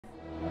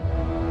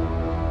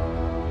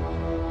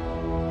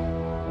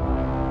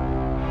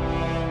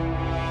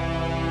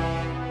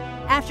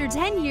After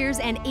 10 years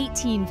and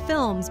 18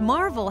 films,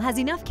 Marvel has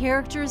enough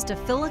characters to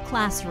fill a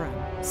classroom.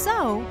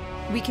 So,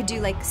 we could do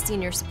like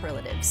Senior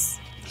Superlatives.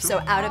 So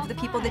out of the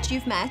people that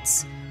you've met,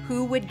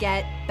 who would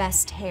get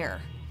best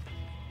hair?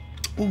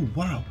 Oh,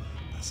 wow.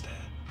 Best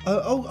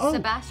hair.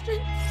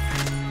 Sebastian?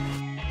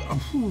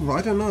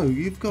 I don't know.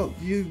 You've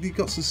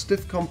got some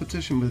stiff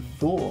competition with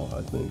Thor,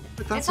 I think.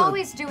 It's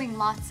always doing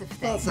lots of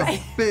things. That's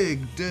a big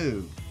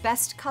do.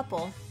 Best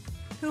couple.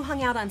 Who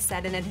hung out on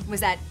set, and it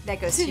was that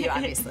goes to you,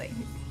 obviously.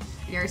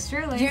 Yours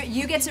truly.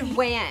 You get to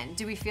weigh in.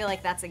 Do we feel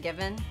like that's a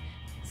given?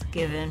 It's a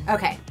given.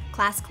 Okay,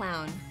 class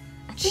clown.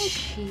 I think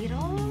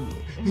Cheadle?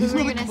 He's Who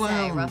were not you a gonna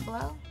clown. say,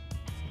 Ruffalo?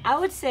 I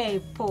would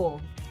say Paul.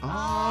 Oh.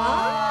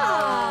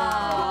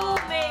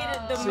 Paul made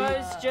the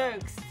most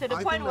jokes to the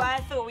I point think where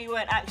that- I thought we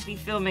weren't actually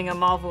filming a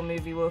Marvel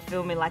movie. We were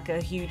filming like a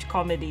huge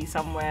comedy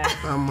somewhere.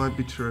 That might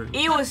be true.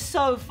 He was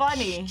so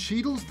funny.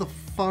 Cheadle's the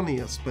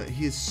funniest, but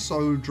he is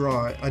so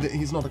dry.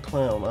 He's not a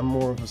clown. I'm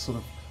more of a sort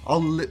of. I'll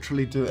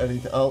literally do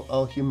anything.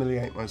 I'll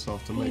humiliate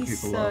myself to make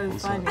He's people laugh.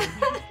 so on set.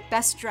 funny.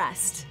 Best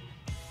dressed.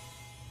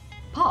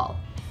 Paul.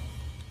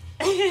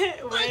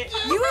 Wait.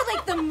 You were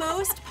like the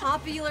most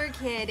popular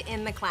kid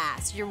in the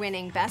class. You're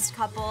winning best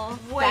couple,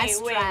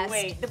 best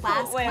dressed, The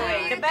class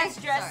clown. The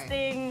best dressed Sorry.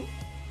 thing.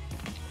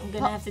 I'm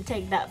gonna have to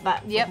take that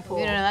back. Yep, from Paul.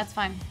 no, that's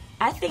fine.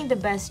 I think the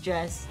best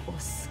dress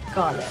was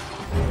Scarlet.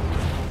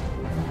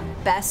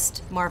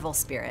 Best Marvel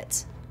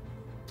spirit,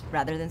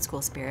 rather than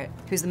school spirit.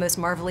 Who's the most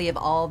Marvel-y of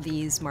all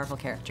these Marvel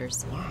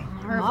characters?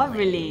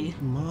 Marvelly.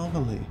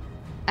 Marvelly.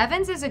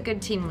 Evans is a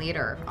good team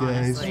leader, Yeah,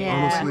 he's honestly.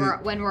 honestly.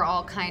 When we're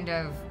all kind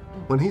of,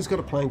 When he's got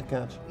a plane to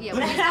catch. yeah,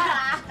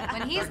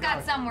 when he's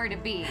got somewhere to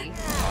be.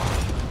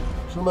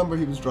 So remember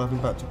he was driving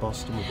back to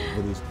Boston with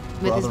his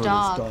brother With his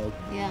dog. and his dog.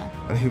 Yeah.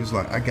 And he was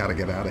like, I gotta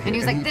get out of here. And he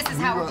was like, this is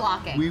how we're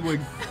blocking. We were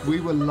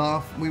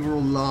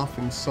all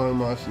laughing so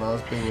much, and I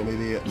was being an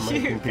idiot and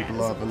making people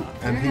laugh. And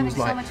We're he having was so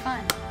like, much fun.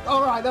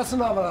 all right, that's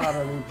enough of that.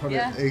 And he put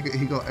Yeah.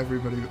 he got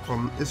everybody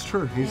on. It's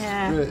true. He's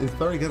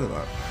very good at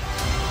that.